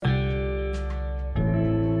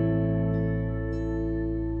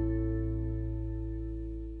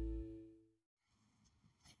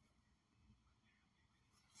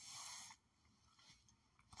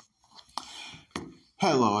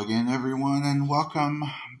Hello again, everyone, and welcome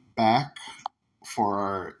back for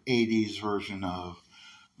our 80s version of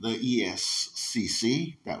the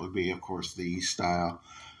ESCC. That would be, of course, the E Style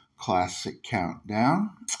Classic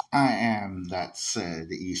Countdown. I am that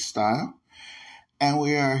said E Style, and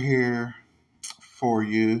we are here for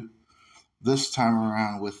you this time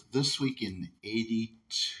around with This Week in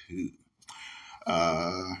 82.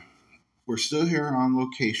 Uh, we're still here on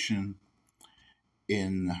location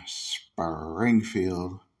in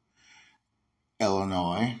Springfield,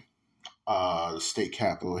 Illinois, the state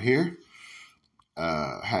capital here.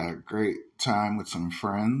 Had a great time with some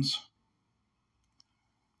friends.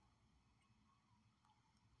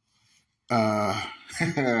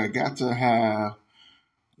 I got to have,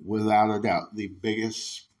 without a doubt, the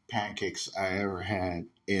biggest pancakes I ever had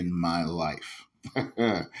in my life.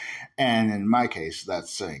 And in my case,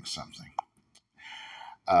 that's saying something.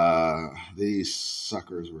 These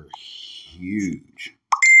suckers were huge.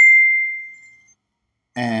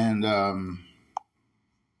 And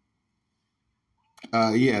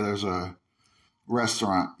yeah, there's a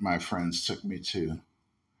restaurant my friends took me to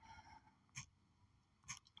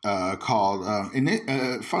called,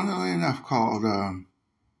 funnily enough, called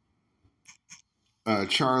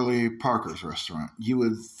Charlie Parker's Restaurant. You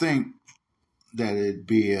would think that it'd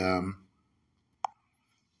be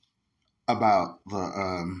about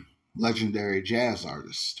the legendary jazz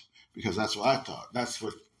artist, because that's what I thought. That's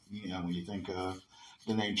what, when you think of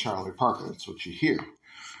the name Charlie Parker, that's what you hear.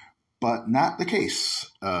 But not the case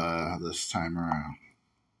this time around.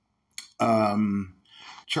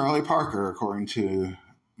 Charlie Parker, according to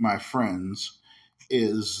my friends,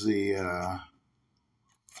 is the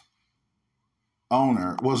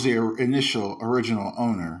was the original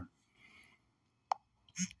owner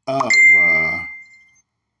of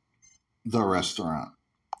the restaurant.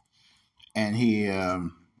 And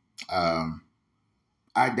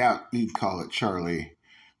I doubt he'd call it Charlie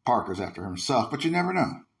Parker's after himself, but you never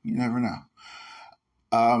know. You never know.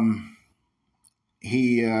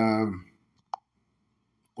 He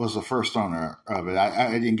was the first owner of it.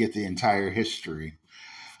 I didn't get the entire history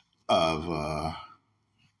of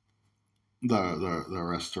the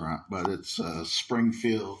restaurant, but it's a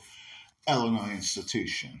Springfield, Illinois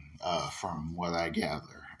institution, from what I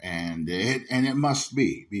gather, and it must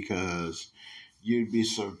be, because you'd be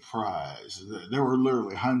surprised. There were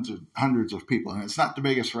literally hundreds of people, and it's not the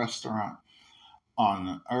biggest restaurant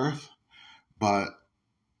on earth, but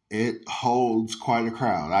it holds quite a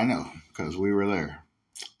crowd. I know, because we were there,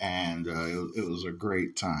 and it was a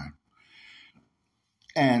great time.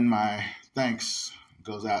 And my thanks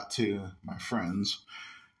goes out to my friends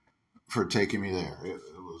for taking me there. It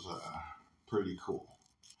was pretty cool.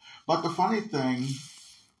 But the funny thing,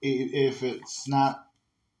 if it's not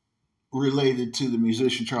related to the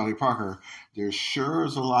musician Charlie Parker, there sure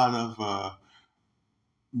is a lot of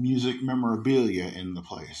music memorabilia in the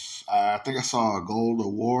place. I think I saw a gold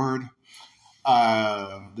award.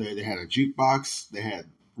 They had a jukebox. They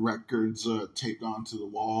had records taped onto the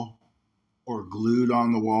wall or glued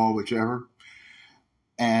on the wall, whichever.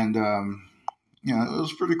 And it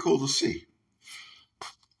was pretty cool to see.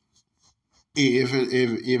 Even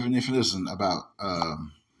if it isn't about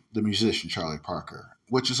the musician Charlie Parker,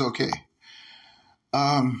 which is okay.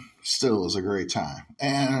 Still is a great time.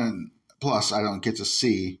 And plus, I don't get to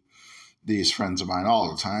see these friends of mine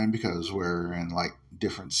all the time because we're in like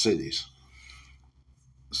different cities.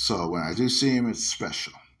 So when I do see them, it's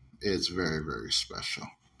special. It's very, very special.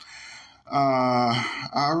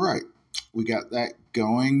 All right. We got that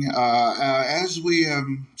going. As we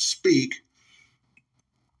speak,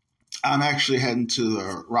 I'm actually heading to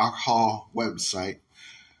the Rock Hall website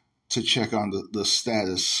to check on the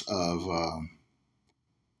status of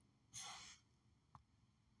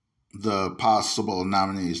the possible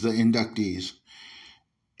nominees, the inductees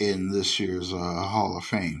in this year's Hall of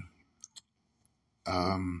Fame.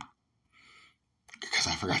 Because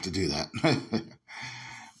I forgot to do that.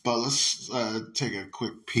 But let's take a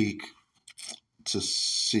quick peek to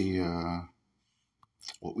see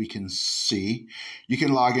what we can see. You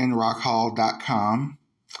can log in to rockhall.com.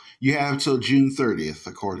 You have till June 30th,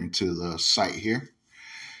 according to the site here.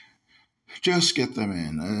 Just get them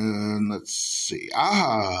in. Let's see.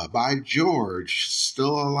 By George.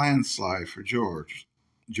 Still a landslide for George.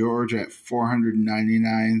 George at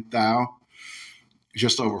 499,000.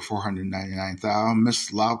 Just over 499,000.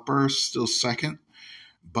 Miss Lauper still second,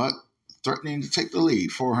 but threatening to take the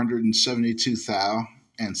lead. 472,000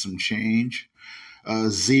 and some change.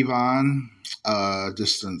 Zevon,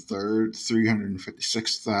 distant third,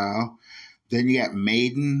 356,000. Then you got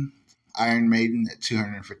Maiden, Iron Maiden at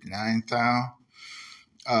 259,000.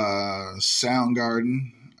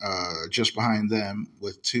 Soundgarden, just behind them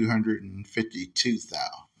with 252,000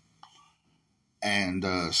 and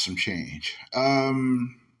some change.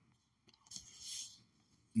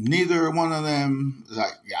 Neither one of them,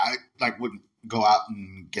 I wouldn't go out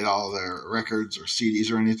and get all their records or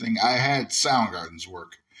CDs or anything. I had Soundgarden's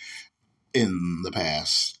work in the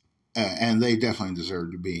past, and they definitely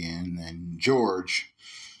deserve to be in. And George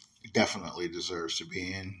definitely deserves to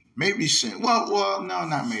be in. Maybe Cindy. Well, no,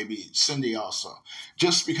 not maybe. Cindy also.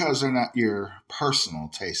 Just because they're not your personal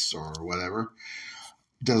tastes or whatever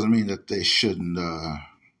doesn't mean that they shouldn't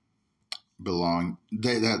belong.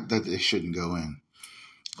 That they shouldn't go in.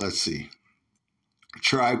 Let's see.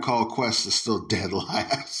 Tribe Called Quest is still dead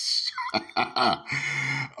last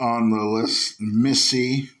on the list.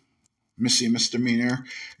 Missy Misdemeanor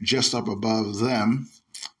just up above them.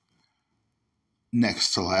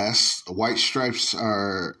 Next to last. The White Stripes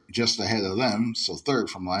are just ahead of them, so third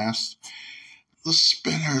from last. The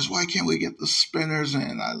Spinners, why can't we get the Spinners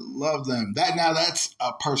in? I love them. That's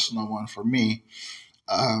a personal one for me.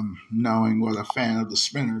 Knowing what a fan of the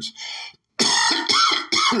Spinners,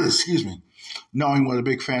 excuse me, knowing what a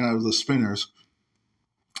big fan of the Spinners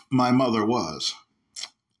my mother was.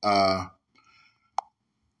 And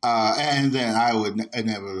then I would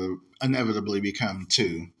inevitably become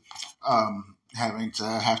too. Having to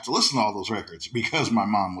listen to all those records because my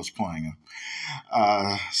mom was playing them.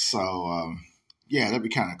 Yeah, that'd be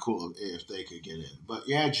kind of cool if they could get in. But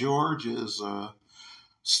yeah, George is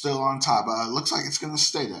still on top. Looks like it's going to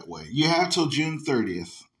stay that way. You have till June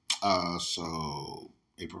 30th. So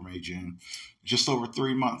April, May, June, just over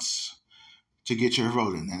 3 months to get your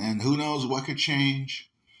vote in. And who knows what could change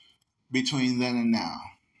between then and now,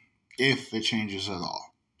 if it changes at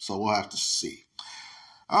all. So we'll have to see.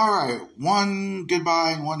 All right, one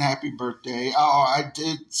goodbye and one happy birthday. Oh, I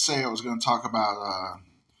did say I was going to talk about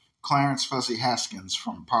Clarence Fuzzy Haskins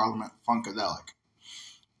from Parliament Funkadelic,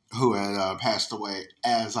 who had passed away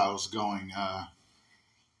as I was going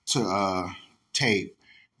to tape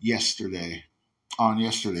yesterday, on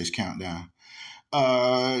yesterday's countdown.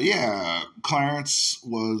 Clarence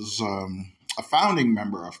was a founding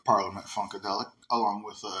member of Parliament Funkadelic, along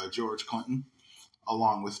with George Clinton,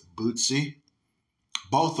 along with Bootsy,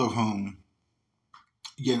 both of whom,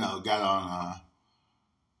 got on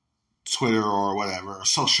Twitter or whatever,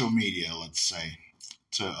 social media, let's say,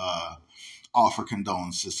 to offer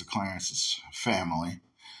condolences to Clarence's family.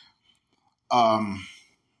 I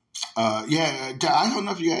don't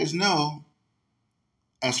know if you guys know,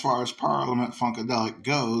 as far as Parliament Funkadelic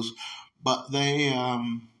goes, but they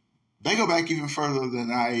go back even further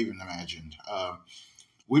than I even imagined.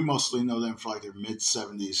 We mostly know them for like their mid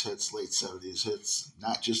 70s hits, late 70s hits,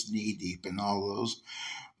 not just Knee Deep and all those.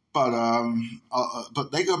 But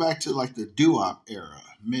they go back to like the doo-wop era,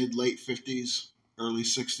 mid late 50s, early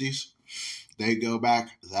 60s. They go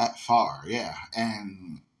back that far, yeah.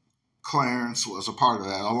 And Clarence was a part of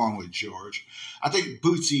that, along with George. I think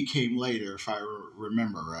Bootsy came later, if I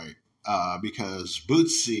remember right, because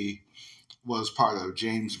Bootsy was part of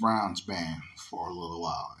James Brown's band for a little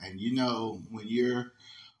while. And when you're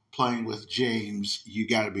playing with James, you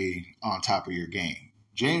got to be on top of your game.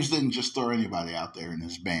 James didn't just throw anybody out there in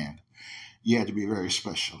his band. You had to be very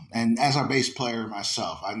special. And as a bass player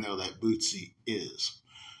myself, I know that Bootsy is.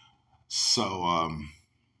 So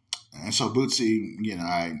Bootsy,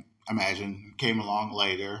 I imagine came along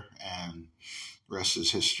later, and rest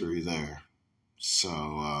is history there.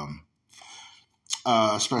 So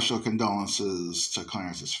special condolences to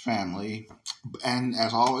Clarence's family. And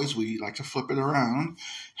as always, we like to flip it around.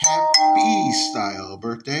 Happy style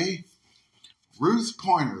birthday. Ruth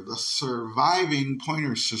Pointer, the surviving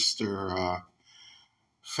Pointer sister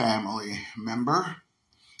family member,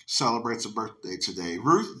 celebrates a birthday today.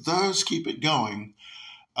 Ruth does keep it going.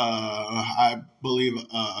 I believe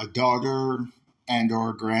a daughter and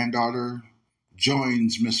or granddaughter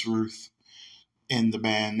joins Miss Ruth in the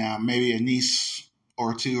band now. Maybe a niece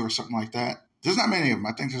or two or something like that. There's not many of them.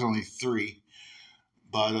 I think there's only 3.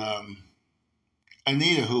 But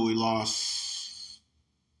Anita, who we lost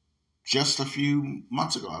just a few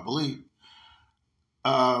months ago, I believe,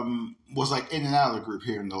 was like in and out of the group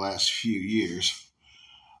here in the last few years,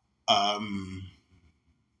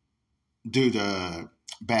 due to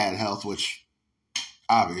bad health, which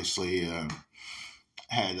obviously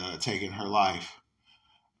had taken her life.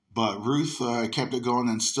 But Ruth kept it going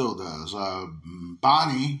and still does.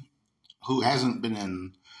 Bonnie, who hasn't been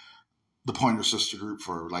in the Pointer Sister group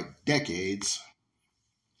for like decades,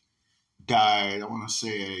 died, I want to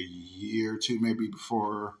say a year or two maybe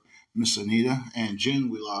before Miss Anita. And June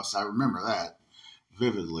we lost, I remember that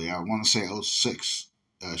vividly. I want to say 06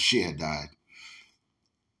 she had died.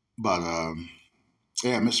 But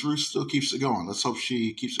yeah, Miss Ruth still keeps it going. Let's hope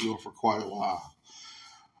she keeps it going for quite a while.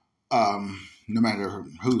 No matter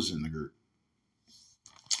who's in the group.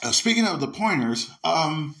 Speaking of the Pointers,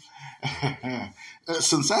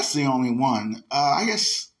 since that's the only one, I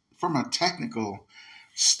guess from a technical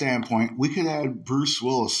standpoint, we could add Bruce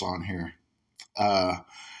Willis on here.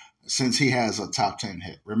 Since he has a top 10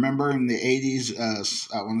 hit. Remember in the 80s,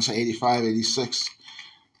 I want to say 85, 86,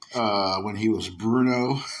 when he was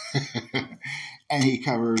Bruno and he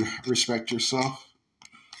covered Respect Yourself,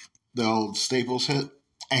 the old Staples hit.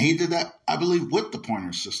 And he did that, I believe, with the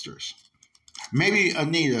Pointer Sisters. Maybe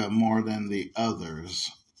Anita more than the others,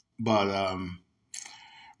 but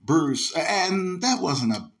Bruce, and that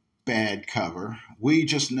wasn't a bad cover. We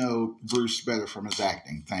just know Bruce better from his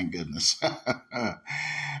acting, thank goodness.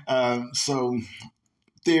 So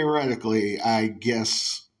theoretically, I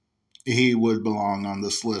guess he would belong on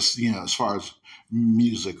this list, as far as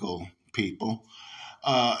musical people.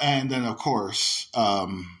 And then, of course,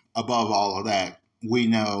 above all of that, we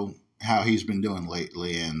know how he's been doing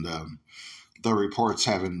lately, and the reports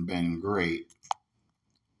haven't been great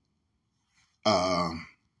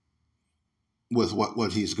with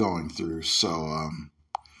what he's going through. So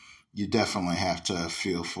you definitely have to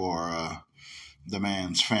feel for the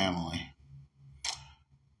man's family,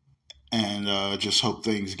 and just hope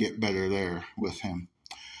things get better there with him.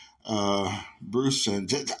 Bruce,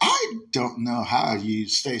 and I don't know how you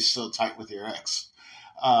stay so tight with your ex.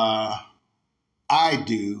 I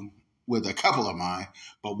do with a couple of mine,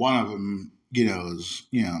 but one of them, is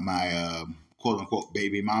my quote unquote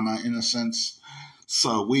baby mama in a sense.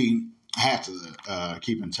 So we have to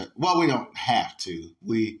keep in touch. Well, we don't have to.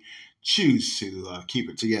 We choose to keep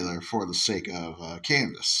it together for the sake of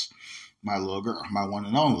Candace, my little girl, my one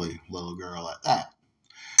and only little girl at that.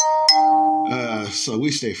 So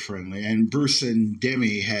we stay friendly. And Bruce and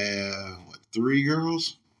Demi have, 3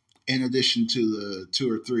 girls? In addition to the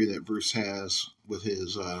 2 or 3 that Bruce has with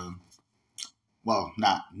his,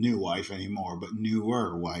 not new wife anymore, but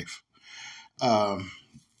newer wife.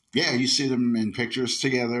 Yeah, you see them in pictures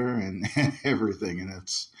together and everything, and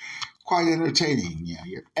it's quite entertaining.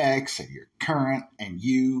 Your ex and your current and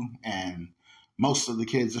you and most of the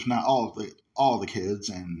kids, if not all the kids,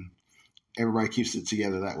 and everybody keeps it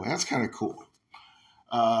together that way. That's kind of cool.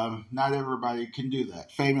 Not everybody can do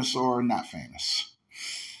that, famous or not famous.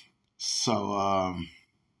 So,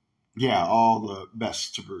 yeah, all the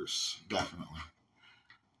best to Bruce, definitely.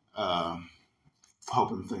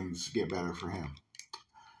 Hoping things get better for him.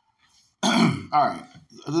 All right,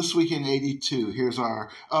 this week in 82, here's our,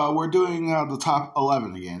 we're doing the top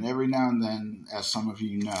 11 again. Every now and then, as some of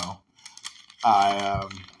you know, I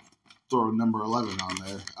throw number 11 on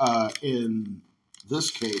there. In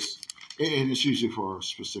this case, and it's usually for a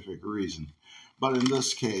specific reason, but in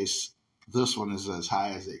this case, this one is as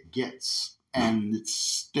high as it gets, and it's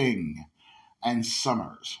Sting and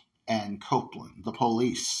Summers and Copeland, The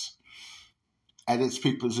Police, at its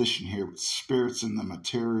peak position here with Spirits in the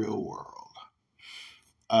Material World.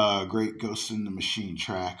 Great Ghost in the Machine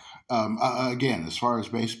track. Again, as far as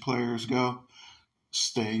bass players go,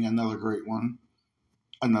 Sting, another great one,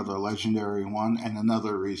 another legendary one, and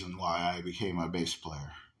another reason why I became a bass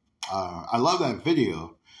player. I love that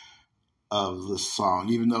video of this song,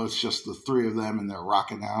 even though it's just the 3 of them and they're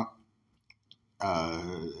rocking out.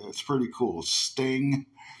 It's pretty cool. Sting,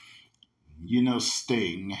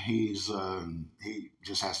 Sting. He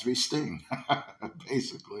just has to be Sting,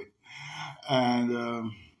 basically.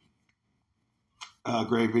 And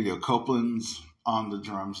great video. Copeland's on the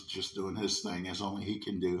drums, just doing his thing as only he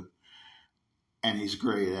can do, and he's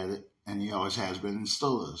great at it, and he always has been and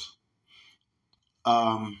still is.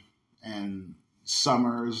 And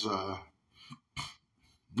Summers,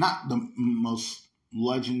 not the most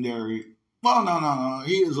legendary. Well, no.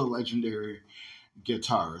 He is a legendary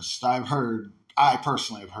guitarist. I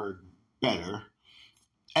personally have heard better,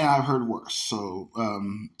 and I've heard worse. So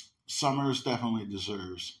Summers definitely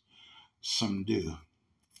deserves some due,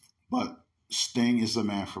 but Sting is the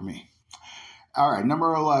man for me. All right,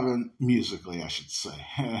 number 11, musically, I should say.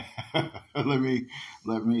 let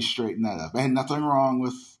me straighten that up. And nothing wrong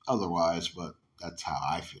with otherwise, but that's how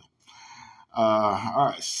I feel. All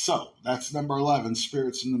right, so that's number 11,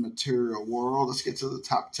 Spirits in the Material World. Let's get to the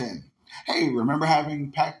top 10. Hey, remember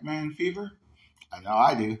having Pac-Man fever? I know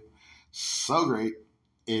I do. So great,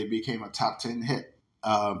 it became a top 10 hit.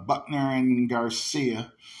 Buckner and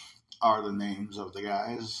Garcia are the names of the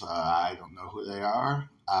guys. I don't know who they are.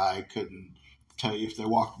 I couldn't tell you if they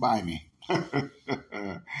walked by me.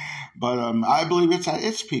 But I believe it's at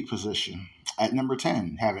its peak position at number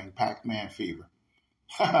 10, having Pac-Man fever.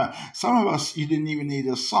 Some of us, you didn't even need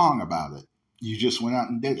a song about it. You just went out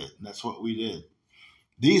and did it. And that's what we did.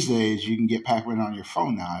 These days, you can get Pac-Man on your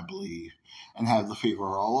phone now, I believe, and have the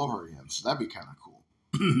fever all over again. So that'd be kind of cool.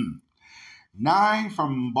 9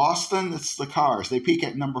 from Boston, it's the Cars. They peak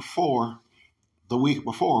at number 4 the week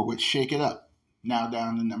before with Shake It Up. Now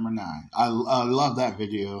down to number 9. I love that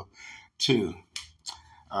video, too.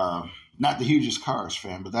 Not the hugest Cars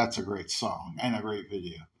fan, but that's a great song and a great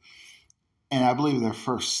video. And I believe their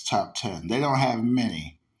first top 10. They don't have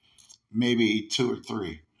many, maybe 2 or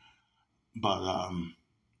 3. But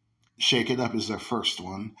Shake It Up is their first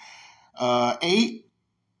one. 8,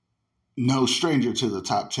 no stranger to the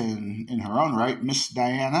top 10 in her own right, Miss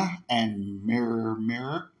Diana and Mirror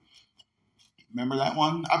Mirror. Remember that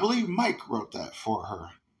one? I believe Mike wrote that for her.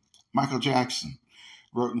 Michael Jackson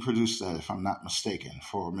wrote and produced that, if I'm not mistaken,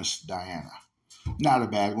 for Miss Diana. Not a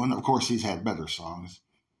bad one. Of course, he's had better songs.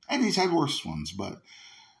 And he's had worse ones, but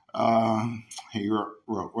he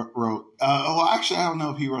wrote actually, I don't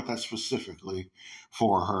know if he wrote that specifically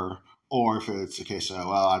for her, or if it's a case of,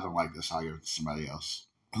 well, I don't like this, I'll give it to somebody else.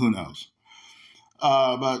 Who knows?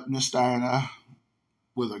 But Miss Diana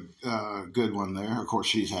with a good one there. Of course,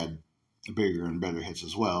 she's had bigger and better hits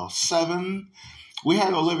as well. 7, we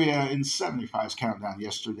had Olivia in 75's countdown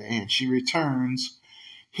yesterday, and she returns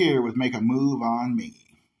here with Make a Move on Me.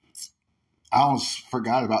 I almost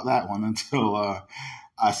forgot about that one until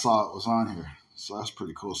I saw it was on here. So that's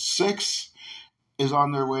pretty cool. 6 is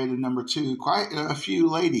on their way to number 2. Quite a few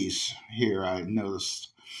ladies here I noticed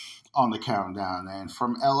on the countdown. And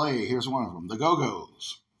from LA, here's one of them, the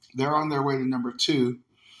Go-Go's. They're on their way to number 2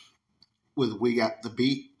 with We Got the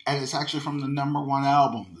Beat. And it's actually from the number 1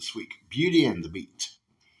 album this week, Beauty and the Beat.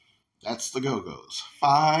 That's the Go-Go's.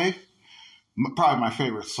 5, probably my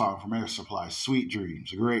favorite song from Air Supply, Sweet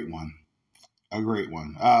Dreams. A great one.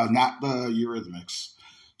 Not the Eurythmics,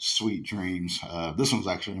 Sweet Dreams. This one's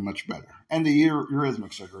actually much better. And the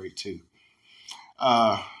Eurythmics are great too.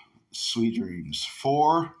 Sweet Dreams.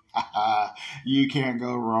 4, you can't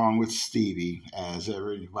go wrong with Stevie, as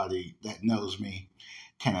everybody that knows me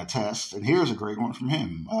can attest. And here's a great one from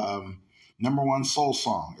him. Number 1 soul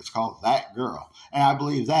song. It's called That Girl. And I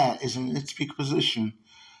believe that is in its peak position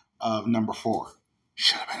of number 4.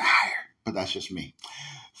 Should have been higher, but that's just me.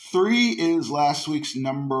 3 is last week's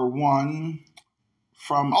number 1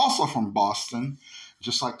 also from Boston,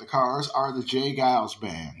 just like the Cars, are the J. Geils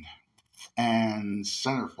Band and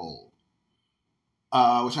Centerfold,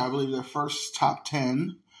 which I believe their first top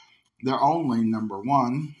 10. They're only number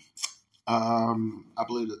 1. I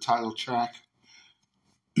believe the title track,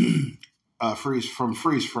 Freeze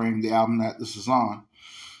Frame, the album that this is on,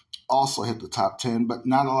 also hit the top 10, but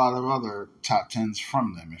not a lot of other top 10s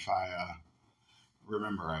from them, if I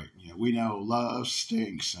remember right. We know Love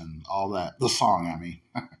Stinks and all that. The song, I mean.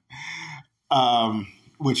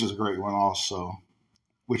 Which is a great one also,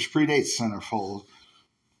 which predates Centerfold.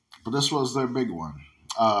 But this was their big one.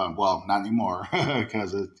 Well, not anymore,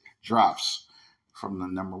 because it drops from the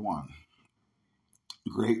number 1.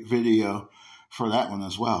 Great video for that one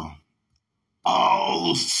as well.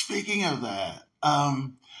 Oh, speaking of that,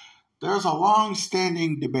 there's a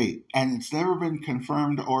long-standing debate, and it's never been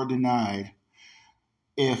confirmed or denied,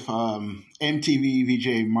 if MTV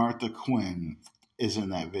VJ Martha Quinn is in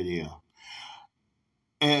that video.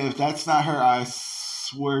 If that's not her, I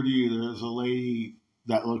swear to you, there's a lady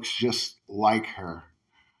that looks just like her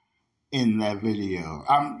in that video.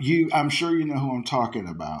 I'm sure you know who I'm talking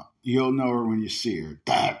about. You'll know her when you see her.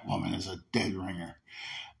 That woman is a dead ringer.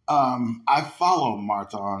 I follow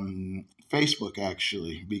Martha on Facebook,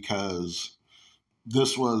 actually, because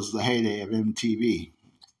this was the heyday of MTV,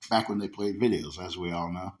 back when they played videos, as we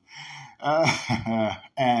all know.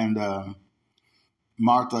 And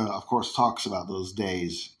Martha, of course, talks about those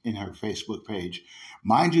days in her Facebook page.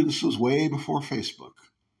 Mind you, this was way before Facebook.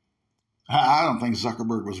 I don't think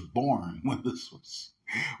Zuckerberg was born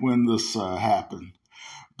when this happened.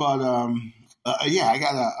 But yeah, I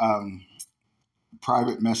got a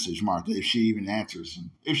private message, Martha, if she even answers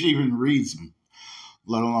them, if she even reads them,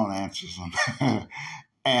 let alone answers them,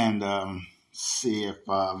 and see if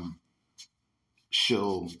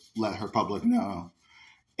she'll let her public know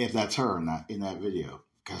if that's her or not in that video,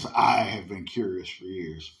 because I have been curious for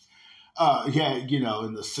years. Yeah,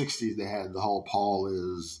 in the 60s, they had the whole Paul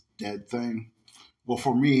is dead thing. Well,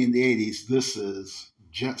 for me in the 80s, this is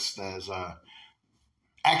just as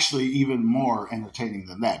actually even more entertaining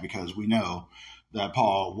than that, because we know that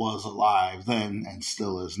Paul was alive then and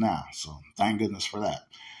still is now. So thank goodness for that.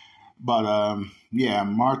 But yeah,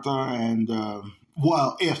 Martha and,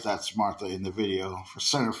 well, if that's Martha in the video for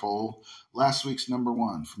Centerfold, last week's number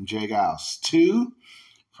 1 from J. Geils. 2,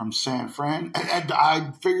 from San Fran. And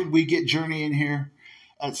I figured we'd get Journey in here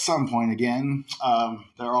at some point again.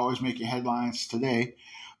 They're always making headlines today.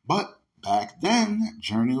 But back then,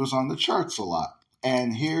 Journey was on the charts a lot.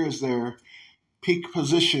 And here's their peak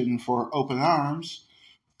position for Open Arms.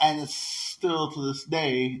 And it's still to this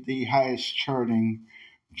day the highest charting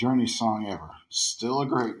Journey song ever. Still a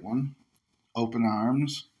great one. Open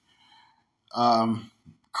Arms.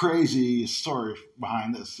 Crazy story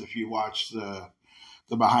behind this if you watch the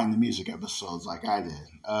behind the music episodes like I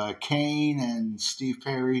did. Kane and Steve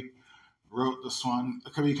Perry wrote this one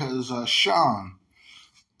because Sean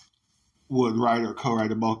would write or co-write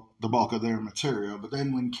the bulk of their material. But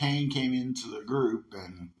then when Kane came into the group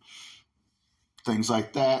and things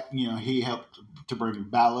like that, he helped to bring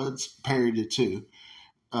ballads. Perry did too.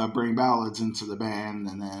 Bring ballads into the band.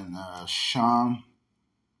 And then Sean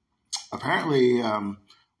apparently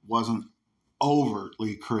wasn't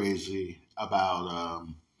overtly crazy about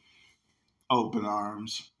Open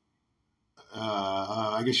Arms.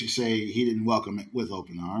 I guess you say he didn't welcome it with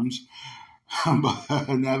open arms. But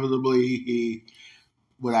inevitably he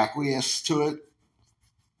would acquiesce to it,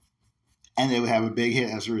 and they would have a big hit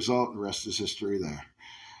as a result. The rest is history there.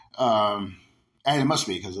 And it must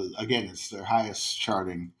be because, again, it's their highest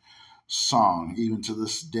charting song, even to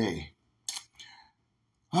this day.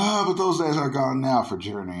 But those days are gone now for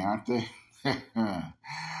Journey, aren't they?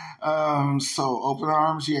 So Open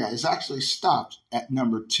Arms, it's actually stopped at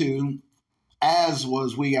number 2, as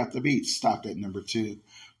was We Got the Beat, stopped at number 2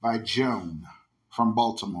 by Joan from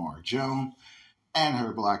Baltimore. Joan and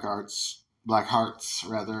her Black Hearts,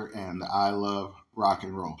 and I Love Rock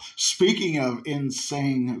and Roll. Speaking of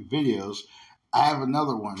insane videos, I have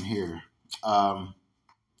another one here.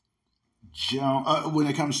 Joan, when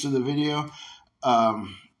it comes to the video,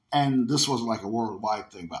 and this wasn't like a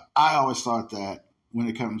worldwide thing, but I always thought that when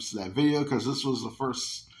it comes to that video, because this was the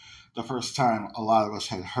first time a lot of us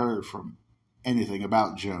had heard from anything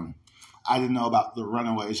about Joan. I didn't know about the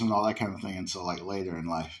Runaways and all that kind of thing until like later in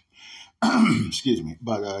life. Excuse me.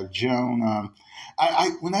 But Joan,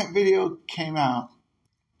 I when that video came out,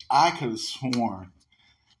 I could have sworn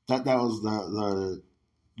that was the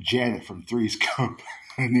Janet from Three's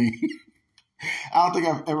Company. I don't think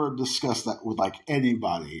I've ever discussed that with like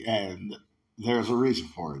anybody, and there's a reason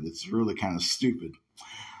for it. It's really kind of stupid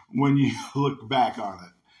when you look back on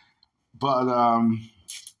it. But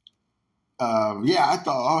I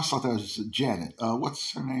always thought that was just Janet.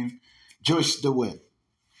 What's her name? Joyce DeWitt,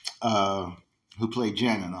 who played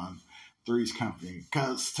Janet on Three's Company.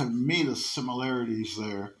 Because to me, the similarities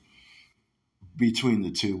there between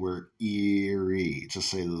the two were eerie, to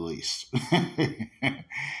say the least.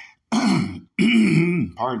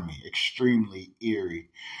 Pardon me, extremely eerie.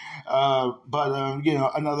 But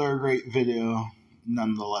another great video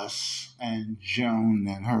nonetheless. And Joan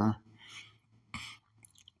and her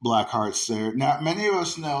Black Hearts there. Now, many of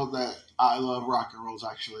us know that I Love Rock and Roll is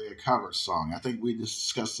actually a cover song. I think we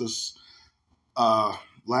discussed this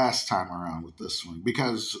last time around with this one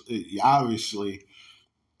because obviously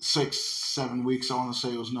 6-7 weeks, I want to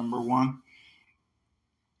say it was number 1.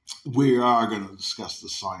 We are going to discuss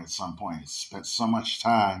this song at some point. It spent so much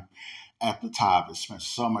time at the top. It spent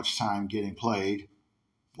so much time getting played.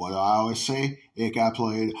 What do I always say? It got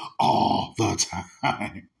played all the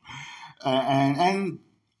time. And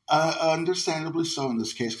understandably so in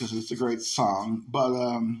this case because it's a great song. But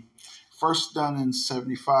first done in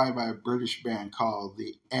 1975 by a British band called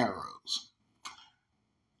The Arrows.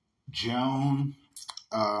 Joan...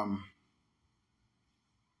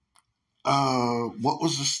 what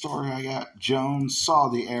was the story I got? Joan saw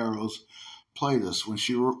the Arrows play this when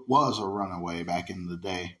she was a runaway back in the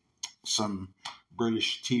day. Some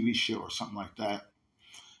British TV show or something like that.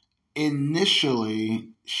 Initially,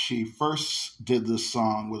 she first did this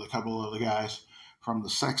song with a couple of the guys from the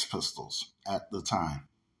Sex Pistols at the time.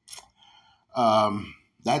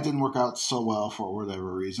 That didn't work out so well for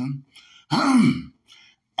whatever reason. And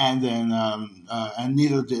then, and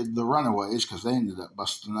neither did the Runaways because they ended up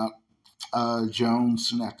busting up. Joan,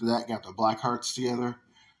 soon after that, got the Black Hearts together.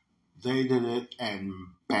 They did it, and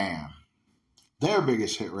bam. Their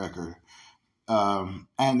biggest hit record, and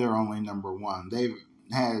they're only number 1. They've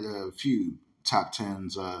had a few top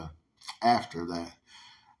 10s after that.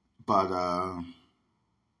 But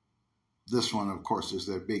this one, of course, is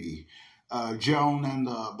their biggie. Joan and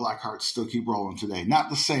the Black Hearts still keep rolling today. Not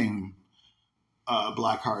the same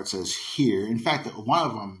Black Hearts as here. In fact, one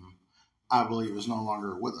of them, I believe, is no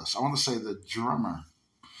longer with us. I want to say the drummer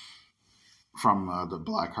from the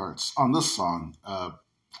Black Hearts on this song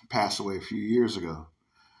passed away a few years ago.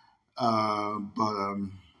 But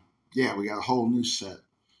we got a whole new set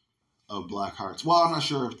of Blackhearts. Well, I'm not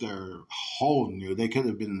sure if they're whole new. They could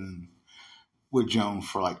have been with Joan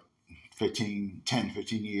for like 15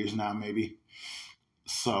 years now, maybe.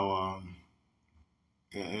 So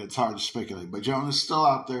it's hard to speculate. But Joan is still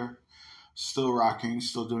out there, still rocking,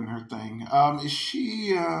 still doing her thing. Is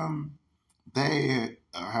she? They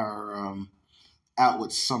are out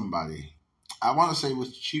with somebody. I want to say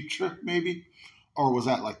with Cheap Trick, maybe, or was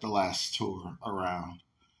that like the last tour around?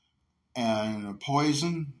 And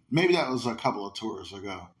Poison, maybe that was a couple of tours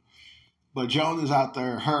ago. But Joan is out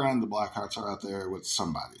there. Her and the Blackhearts are out there with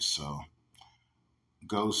somebody. So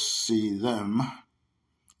go see them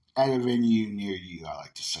at a venue near you, I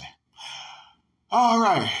like to say. All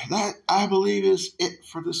right. That, I believe, is it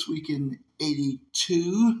for this week in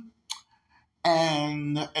 82.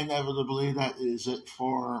 And inevitably, that is it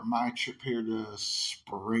for my trip here to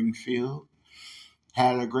Springfield.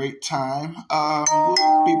 Had a great time.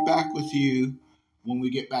 We'll be back with you when we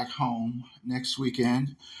get back home next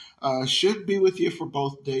weekend. Should be with you for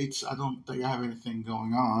both dates. I don't think I have anything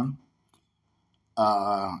going on.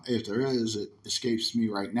 If there is, it escapes me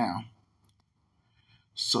right now.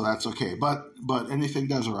 So that's okay. But anything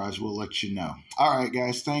does arise, we'll let you know. All right,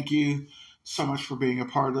 guys. Thank you so much for being a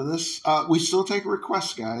part of this. We still take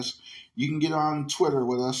requests, guys. You can get on Twitter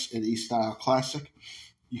with us at eStyle Classic.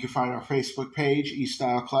 You can find our Facebook page,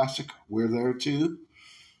 eStyle Classic. We're there too.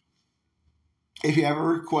 If you have a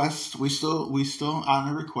request, we still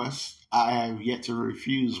honor requests. I have yet to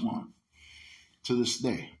refuse one to this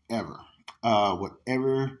day, ever.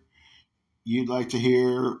 Whatever you'd like to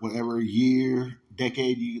hear, whatever year,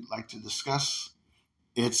 decade you'd like to discuss,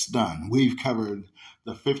 it's done. We've covered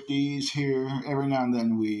the 50s here. Every now and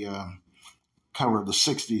then we cover the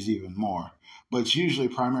 60s even more. But it's usually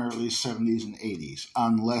primarily 70s and 80s,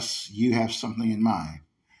 unless you have something in mind.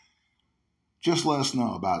 Just let us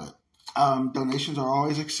know about it. Donations are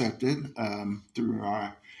always accepted through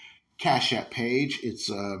our Cash App page. It's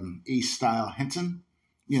eStyle Hinton,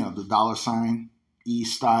 the $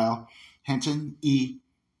 eStyle Hinton,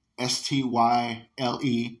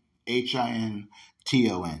 ESTYLEHINTON.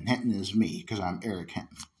 Hinton is me because I'm Eric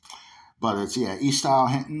Hinton. But it's, eStyle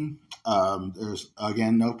Hinton. There's,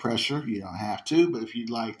 again, no pressure. You don't have to, but if you'd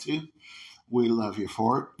like to, we love you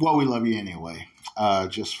for it. Well, we love you anyway,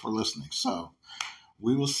 just for listening. So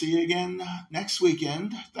we will see you again next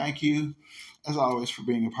weekend. Thank you, as always, for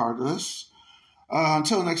being a part of this.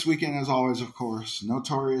 Until next weekend, as always, of course,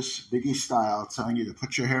 Notorious Biggie Style telling you to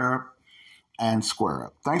put your hair up and square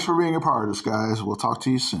up. Thanks for being a part of this, guys. We'll talk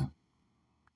to you soon.